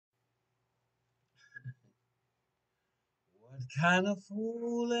kind of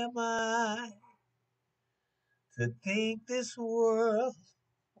fool am I to think this world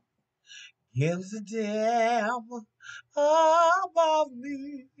gives a damn about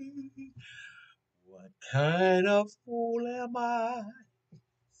me? What kind of fool am I?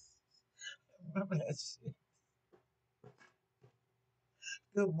 Remember that shit.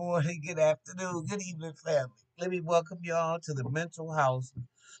 Good morning, good afternoon, good evening, family. Let me welcome y'all to the Mental House.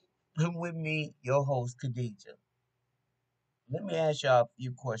 And with me, your host, Khadija. Let me ask y'all a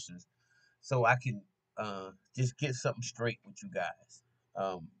few questions so I can just get something straight with you guys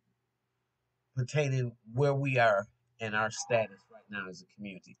um, pertaining where we are and our status right now as a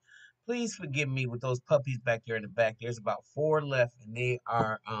community. Please forgive me with those puppies back there in the back. There's about four left, and they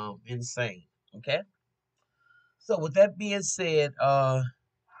are insane. Okay. So with that being said,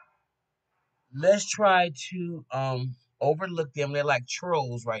 let's try to overlook them. They're like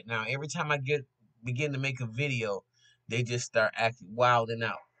trolls right now. Every time I begin to make a video, they just start acting wild and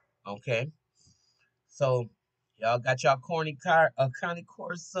out. Okay. So y'all got y'all Connie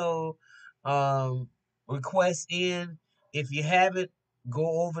Corso requests in. If you haven't,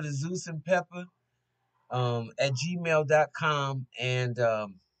 go over to Zeus and Pepper at gmail.com and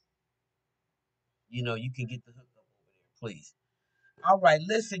you can get the hook up over there, please. All right,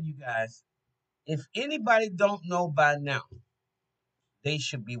 listen, you guys. If anybody don't know by now, they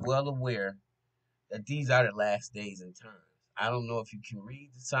should be well aware that these are the last days and times. I don't know if you can read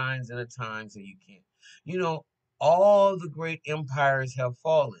the signs of the times or you can't. You know, all the great empires have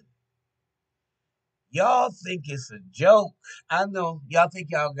fallen. Y'all think it's a joke. I know. Y'all think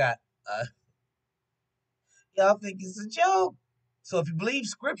it's a joke. So if you believe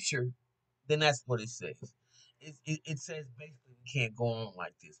scripture, then that's what it says. It says basically we can't go on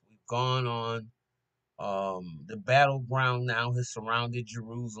like this. We've gone on. The battleground now has surrounded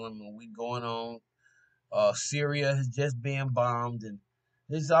Jerusalem, and we're going on. Syria has just been bombed, and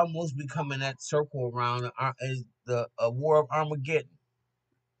it's almost becoming that circle around as the war of Armageddon.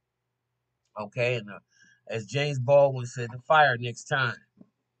 Okay, and as James Baldwin said, the fire next time.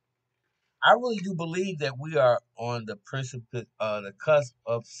 I really do believe that we are on the cusp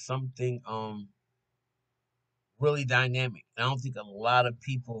of something really dynamic. I don't think a lot of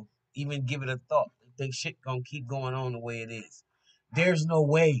people even give it a thought. They think shit gonna keep going on the way it is. There's no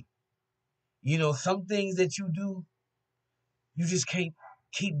way. You know, some things that you do, you just can't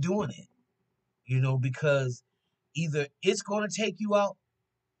keep doing it. Because either it's gonna take you out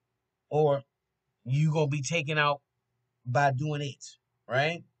or you gonna be taken out by doing it.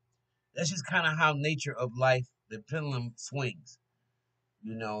 Right? That's just kind of how nature of life, the pendulum swings.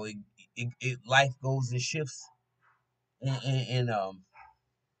 You know, life goes in shifts, and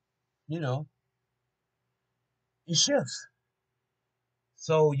you know, it shifts.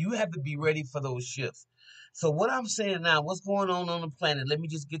 So you have to be ready for those shifts. So what I'm saying now, what's going on the planet? Let me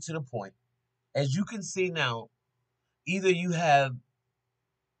just get to the point. As you can see now, either you have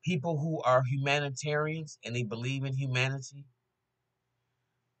people who are humanitarians and they believe in humanity,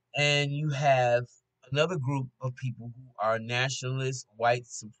 and you have another group of people who are nationalists, white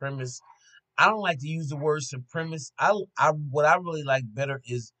supremacists. I don't like to use the word supremacist. What I really like better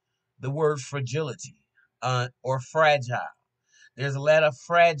is the word fragility, or fragile. There's a lot of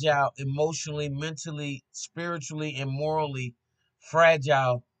fragile, emotionally, mentally, spiritually, and morally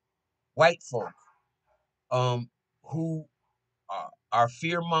fragile white folk, who are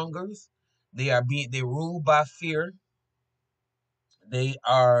fear mongers. They rule by fear. They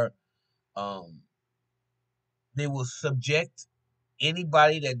are um, they will subject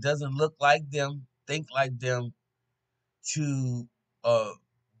anybody that doesn't look like them, think like them, to uh,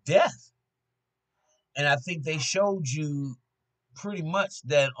 death. And I think they showed you pretty much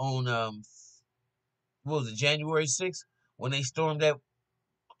that on what was it, January 6th, when they stormed that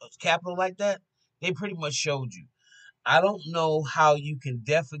Capitol like that. They pretty much showed you. I don't know how you can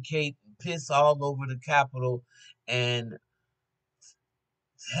defecate and piss all over the Capitol and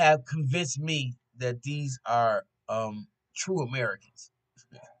have convinced me that these are true Americans,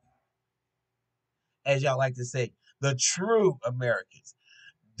 as y'all like to say, the true Americans.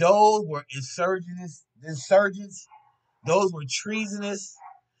 Those were insurgents. Those were treasonous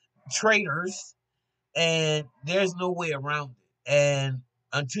traitors, and there's no way around it. And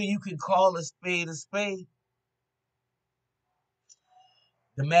until you can call a spade,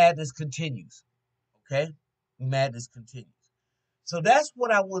 the madness continues. Okay, the madness continues. So that's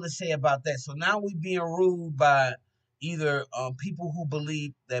what I want to say about that. So now we're being ruled by either people who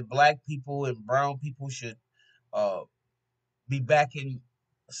believe that black people and brown people should uh, be back in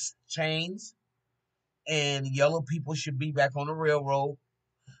chains, and yellow people should be back on the railroad,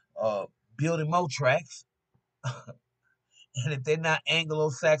 uh, building more tracks. and if they're not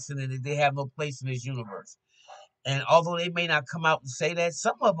Anglo-Saxon, then they have no place in this universe. And although they may not come out and say that,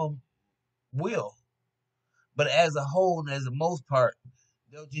 some of them will. But as a whole, and as the most part,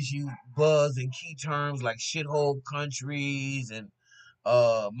 they'll just use buzz and key terms like shithole countries and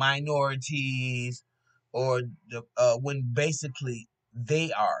minorities, or when basically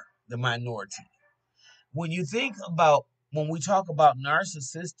they are the minority. When you think about, when we talk about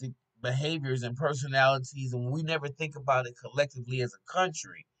narcissistic behaviors and personalities, and we never think about it collectively as a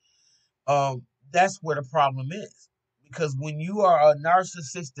country, that's where the problem is. Because when you are a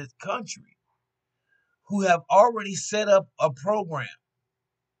narcissistic country who have already set up a program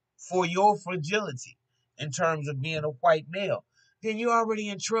for your fragility in terms of being a white male, then you're already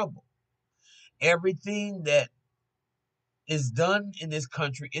in trouble. Everything that is done in this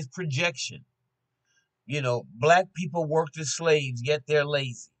country is projection. Black people worked as slaves, yet they're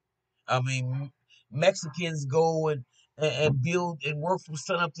lazy. I mean, Mexicans go and build and work from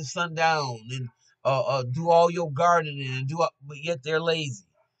sun up to sundown and do all your gardening and but yet they're lazy.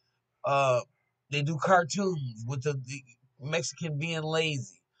 They do cartoons with the Mexican being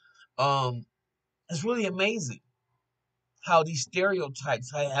lazy. Um, it's really amazing how these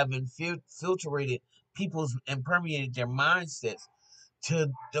stereotypes have infiltrated people's and permeated their mindsets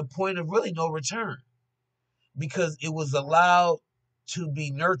to the point of really no return, because it was allowed to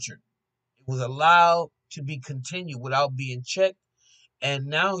be nurtured. It was allowed to be continued without being checked. And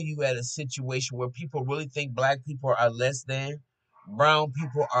now you at a situation where people really think black people are less than, brown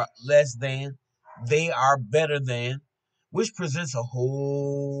people are less than, they are better than, which presents a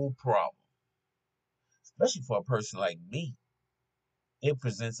whole problem, especially for a person like me. It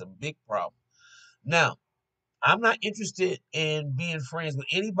presents a big problem. Now, I'm not interested in being friends with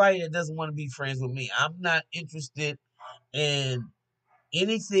anybody that doesn't want to be friends with me. I'm not interested in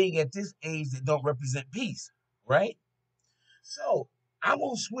anything at this age that don't represent peace, right? So I'm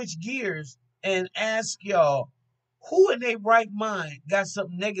gonna switch gears and ask y'all, who in their right mind got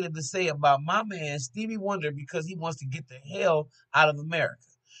something negative to say about my man Stevie Wonder because he wants to get the hell out of America?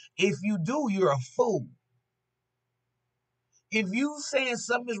 If you do, you're a fool. If you saying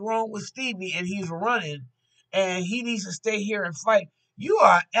something is wrong with Stevie and he's running and he needs to stay here and fight, you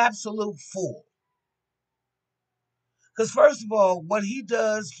are an absolute fool. Because first of all, what he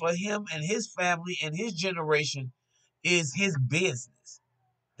does for him and his family and his generation is his business.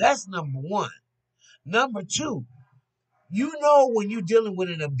 That's number one. Number two, when you're dealing with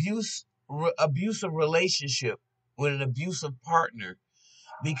an abusive relationship with an abusive partner,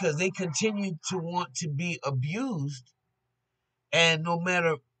 because they continue to want to be abused, and no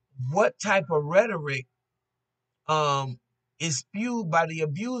matter what type of rhetoric is spewed by the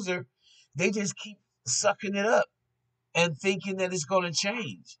abuser, they just keep sucking it up and thinking that it's going to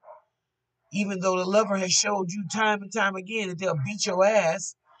change. Even though the lover has showed you time and time again that they'll beat your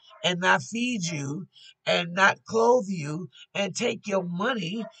ass and not feed you and not clothe you and take your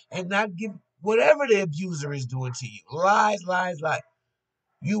money and not give whatever the abuser is doing to you. Lies, lies, lies.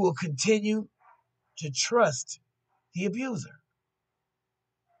 You will continue to trust the abuser.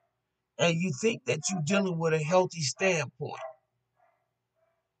 And you think that you're dealing with a healthy standpoint.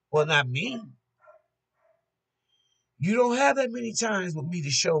 Well, not me. You don't have that many times with me to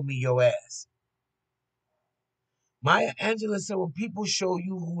show me your ass. Maya Angelou said, when people show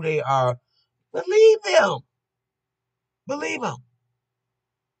you who they are, believe them. Believe them.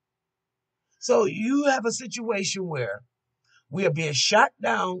 So you have a situation where we are being shot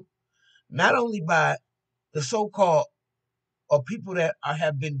down, not only by the so-called or people that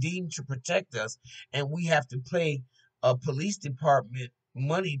have been deemed to protect us, and we have to pay a police department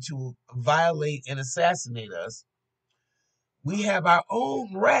money to violate and assassinate us. We have our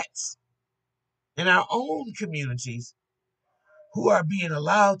own rats in our own communities who are being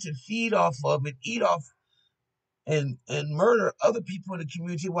allowed to feed off of and eat off and murder other people in the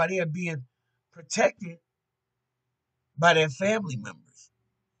community while they are being protected by their family members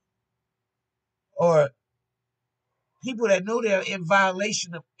or people that know they're in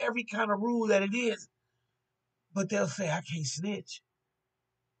violation of every kind of rule that it is, but they'll say, I can't snitch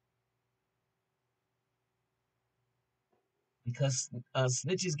because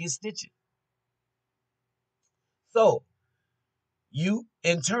snitches get stitches. So you,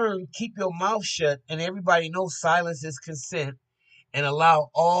 in turn, keep your mouth shut, and everybody knows silence is consent, and allow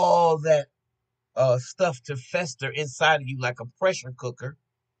all that stuff to fester inside of you like a pressure cooker.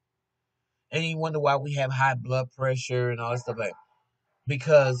 And you wonder why we have high blood pressure and all that stuff like that.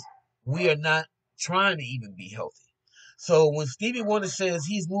 Because we are not trying to even be healthy. So when Stevie Wonder says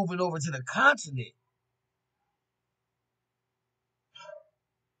he's moving over to the continent,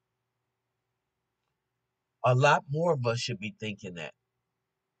 A lot more of us should be thinking that.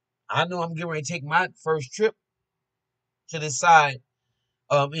 I know I'm getting ready to take my first trip to the side,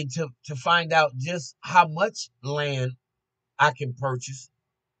 and to find out just how much land I can purchase.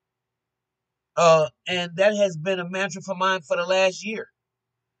 And that has been a mantra for mine for the last year.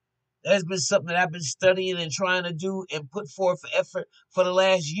 That has been something that I've been studying and trying to do and put forth effort for the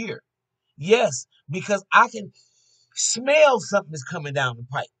last year. Yes, because I can smell something is coming down the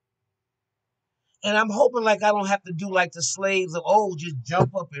pipe. And I'm hoping like I don't have to do like the slaves of old, just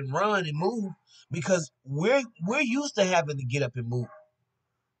jump up and run and move, because we're used to having to get up and move.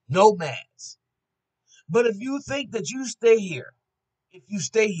 Nomads. But if you think that you stay here, if you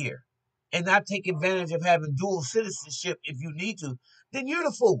stay here and not take advantage of having dual citizenship if you need to, then you're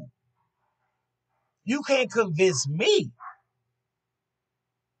the fool. You can't convince me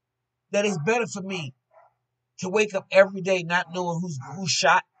that it's better for me to wake up every day not knowing who's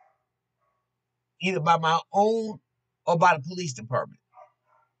shot, either by my own or by the police department.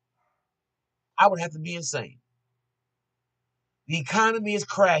 I would have to be insane. The economy is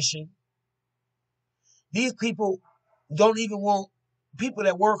crashing. These people don't even want people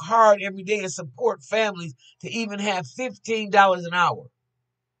that work hard every day and support families to even have $15 an hour.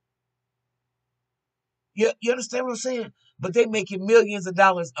 You understand what I'm saying? But they making millions of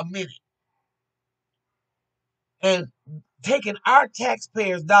dollars a minute. And taking our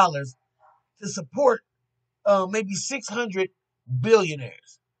taxpayers' dollars to support maybe 600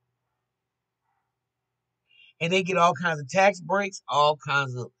 billionaires. And they get all kinds of tax breaks, all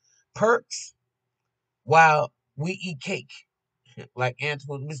kinds of perks, while we eat cake. Like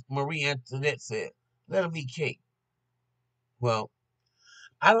Miss Marie Antoinette said, let them eat cake. Well,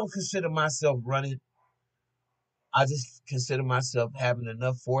 I don't consider myself running. I just consider myself having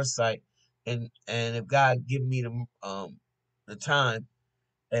enough foresight, and if God give me the time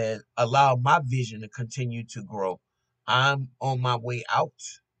and allow my vision to continue to grow, I'm on my way out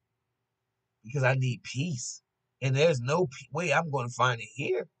because I need peace. And there's no way I'm going to find it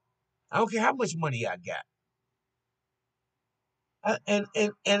here. I don't care how much money I got. And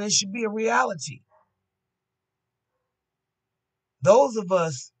it should be a reality. Those of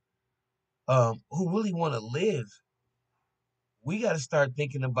us who really want to live, we got to start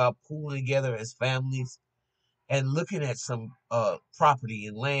thinking about pooling together as families and looking at some property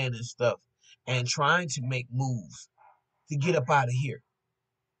and land and stuff and trying to make moves to get up out of here.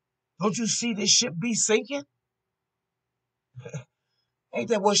 Don't you see this ship be sinking? Ain't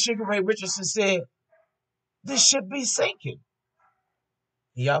that what Sugar Ray Richardson said? This ship be sinking.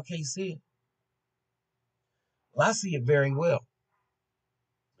 Y'all can't see it. Well, I see it very well.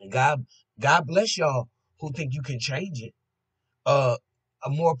 And God bless y'all who think you can change it. Uh,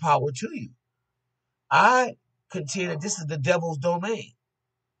 more power to you. I contend that this is the devil's domain.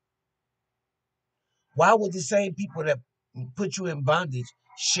 Why would the same people that put you in bondage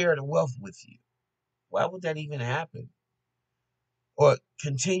share the wealth with you? Why would that even happen? Or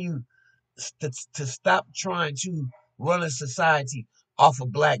continue to stop trying to run a society off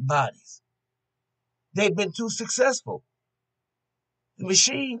of black bodies? They've been too successful. The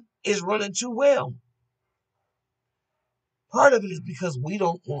machine is running too well. Part of it is because we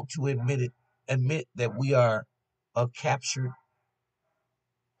don't want to admit that we are a captured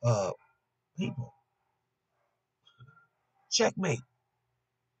uh, people. Checkmate.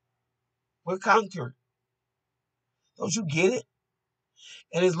 We're conquered. Don't you get it?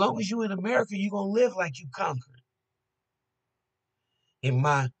 And as long as you're in America, you're going to live like you conquered. In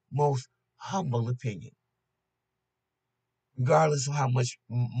my most humble opinion. Regardless of how much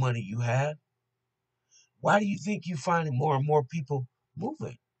money you have. Why do you think you're finding more and more people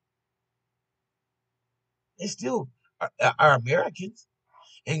moving? They still are Americans.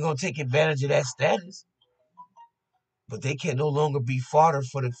 Ain't going to take advantage of that status. But they can no longer be fodder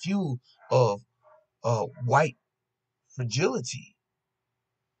for the fuel of white fragility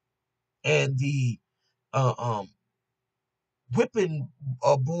and the uh, um, whipping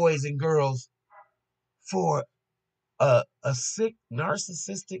boys and girls for a sick,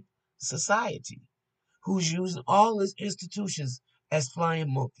 narcissistic society who's using all its institutions as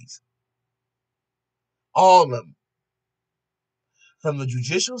flying monkeys. All of them. From the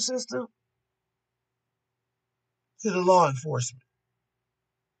judicial system to the law enforcement.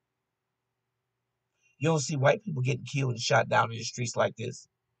 You don't see white people getting killed and shot down in the streets like this.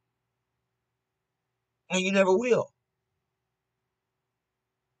 And you never will.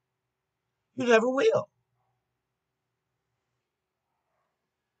 You never will.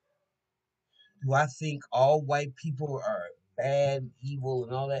 Do I think all white people are bad, evil,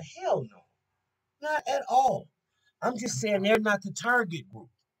 and all that? Hell no. Not at all. I'm just saying they're not the target group.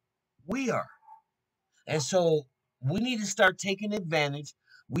 We are. And so we need to start taking advantage.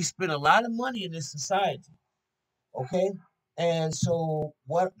 We spend a lot of money in this society, okay? And so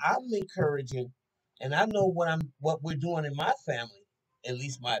what I'm encouraging, and I know what we're doing in my family, at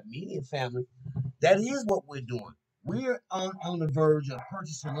least my immediate family, that is what we're doing. We're on the verge of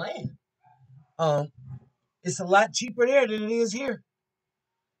purchasing land. Um, it's a lot cheaper there than it is here.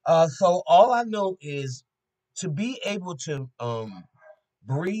 So all I know is to be able to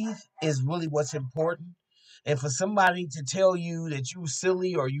breathe is really what's important. And for somebody to tell you that you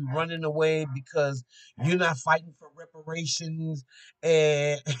silly or you running away because you're not fighting for reparations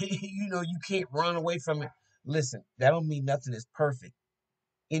and you can't run away from it. Listen, that don't mean nothing is perfect.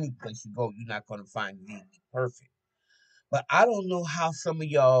 Any place you go, you're not going to find anything perfect. But I don't know how some of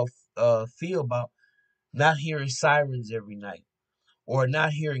y'all feel about not hearing sirens every night, or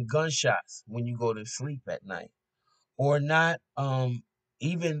not hearing gunshots when you go to sleep at night, or not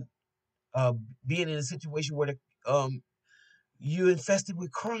even uh being in a situation where you infested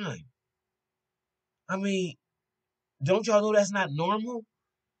with crime. I mean, don't y'all know that's not normal?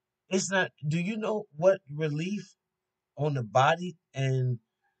 It's not. Do you know what relief on the body and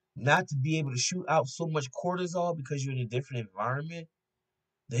not to be able to shoot out so much cortisol because you're in a different environment?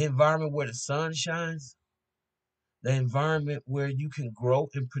 The environment where the sun shines, the environment where you can grow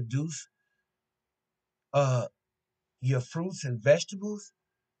and produce uh your fruits and vegetables.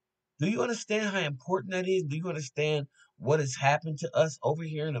 Do you understand how important that is? Do you understand what has happened to us over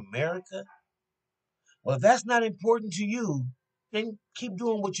here in America? Well, if that's not important to you, then keep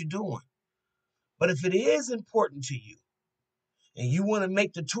doing what you're doing. But if it is important to you and you want to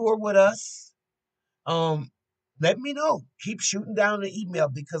make the tour with us, um, let me know. Keep shooting down the email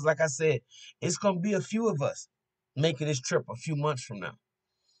because, like I said, it's going to be a few of us making this trip a few months from now.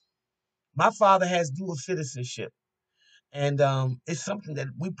 My father has dual citizenship, and it's something that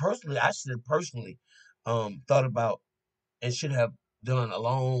I should have personally, thought about and should have done a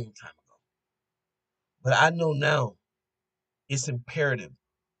long time ago. But I know now it's imperative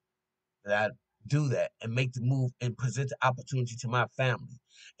that I do that and make the move and present the opportunity to my family.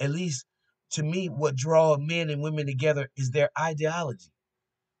 At least to me, what draws men and women together is their ideology,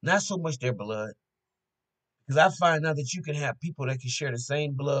 not so much their blood. Because I find out that you can have people that can share the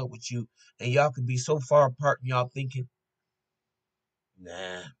same blood with you, and y'all can be so far apart and y'all thinking,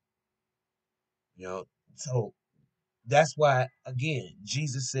 nah, you know. So that's why, again,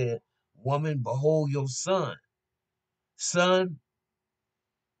 Jesus said, woman, behold your son. Son,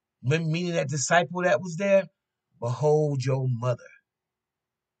 meaning that disciple that was there, behold your mother.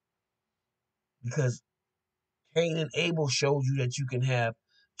 Because Cain and Abel showed you that you can have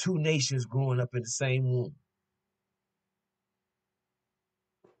two nations growing up in the same womb.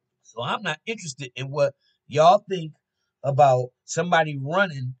 So I'm not interested in what y'all think about somebody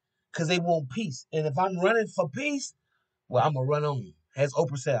running because they want peace. And if I'm running for peace, well, I'm going to run on. As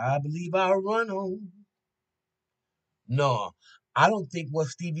Oprah said, I believe I'll run on. No, I don't think what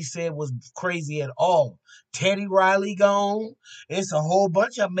Stevie said was crazy at all. Teddy Riley gone. It's a whole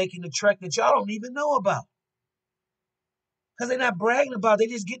bunch of them making the trek that y'all don't even know about. Because they're not bragging about it.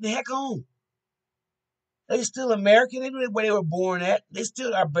 They just getting the heck on. They still American. They know where they were born at. They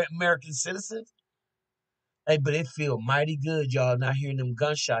still are American citizens. Hey, but it feel mighty good, y'all, not hearing them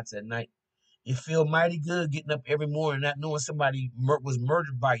gunshots at night. You feel mighty good getting up every morning, not knowing somebody was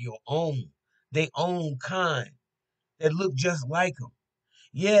murdered by your own, they own kind that look just like them.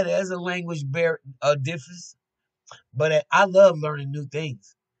 Yeah, there's a language difference, but I love learning new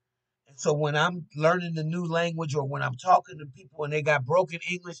things. And so when I'm learning the new language or when I'm talking to people and they got broken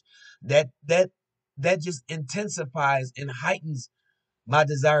English, that just intensifies and heightens my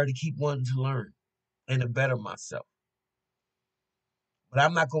desire to keep wanting to learn and to better myself. But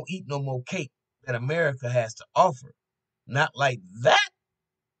I'm not gonna eat no more cake that America has to offer. Not like that.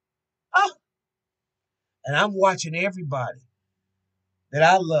 Oh, and I'm watching everybody that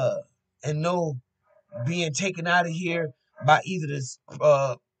I love and know being taken out of here by either this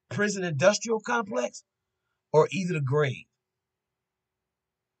prison industrial complex or either the grave.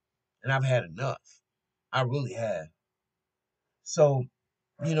 And I've had enough. I really have. So,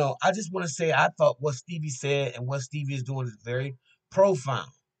 I just want to say I thought what Stevie said and what Stevie is doing is very profound.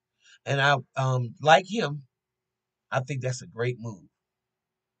 And I like him, I think that's a great move.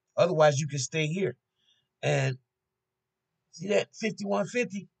 Otherwise, you can stay here. And see that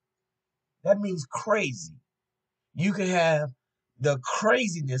 5150? That means crazy. You can have the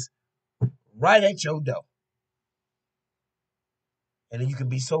craziness right at your door. And then you can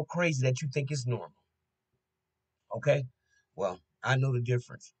be so crazy that you think it's normal. Okay? Well, I know the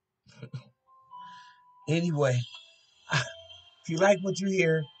difference. Anyway, if you like what you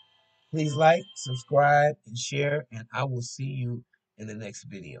hear, Please like, subscribe, and share, and I will see you in the next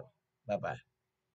video. Bye-bye.